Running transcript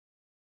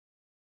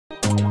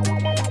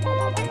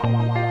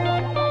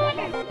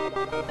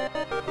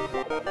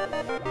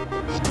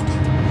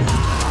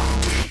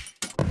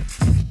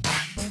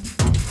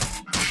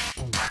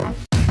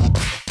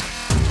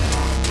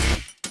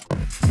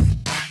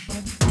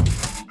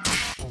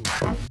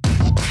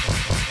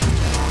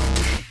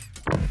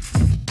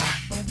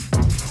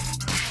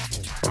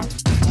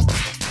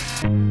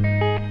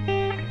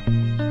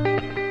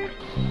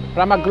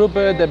Pramac Group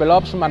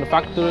develops,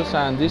 manufactures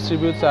and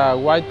distributes a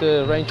wide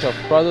range of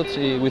products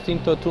within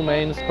two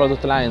main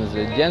product lines,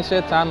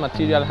 gensets and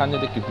material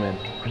handling equipment.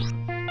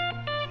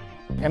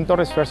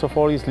 MTorres, first of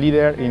all, is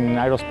leader in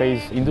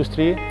aerospace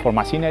industry for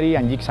machinery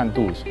and jigs and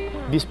tools.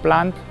 This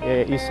plant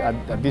is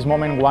at this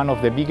moment one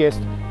of the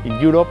biggest in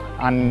Europe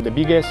and the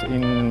biggest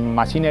in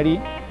machinery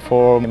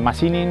for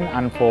machining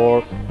and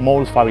for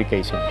mold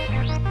fabrication.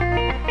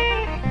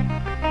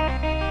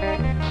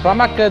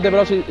 Pramac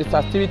develops its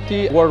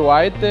activity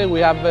worldwide.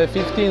 We have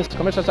 15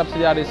 commercial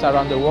subsidiaries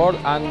around the world,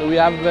 and we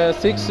have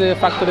 6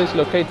 factories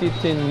located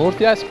in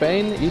Murcia,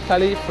 Spain,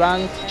 Italy,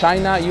 France,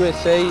 China,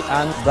 USA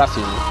and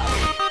Brazil.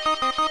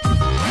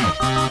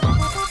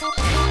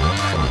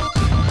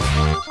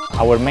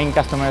 Our main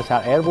customers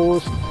are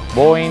Airbus,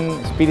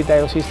 Boeing, Spirit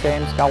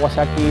Aerosystems,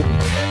 Kawasaki.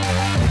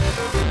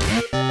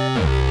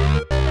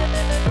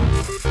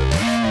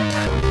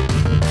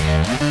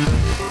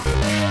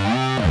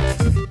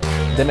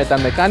 The metal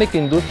mechanic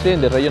industry in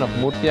the region of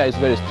Murcia is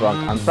very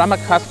strong, and Pramac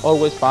has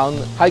always found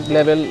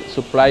high-level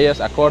suppliers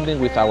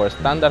according with our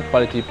standard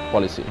quality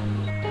policy.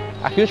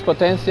 A huge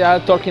potential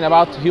talking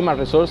about human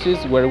resources,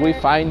 where we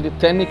find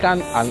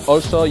technical and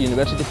also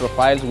university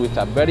profiles with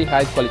a very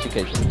high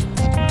qualification.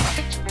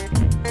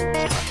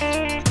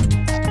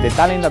 The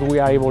talent that we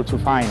are able to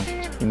find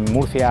in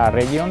Murcia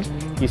region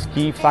is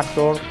key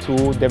factor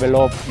to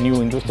develop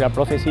new industrial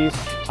processes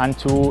and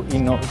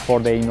for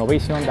the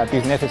innovation that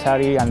is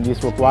necessary and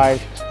is required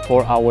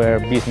for our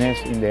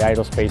business in the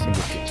aerospace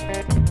industry.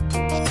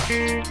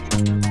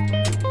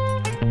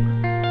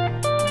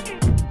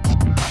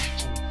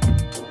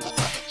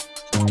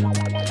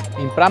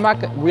 In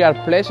Pramac, we are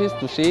pleased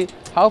to see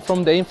how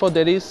from the info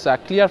there is a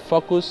clear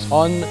focus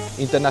on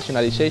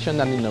internationalization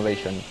and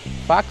innovation.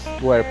 Facts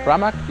where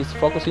Pramac is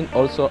focusing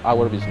also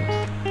our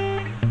business.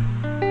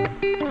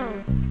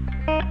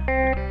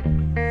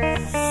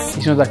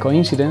 It's not a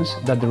coincidence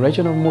that the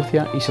region of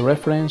Murcia is a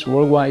reference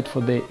worldwide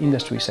for the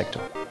industry sector.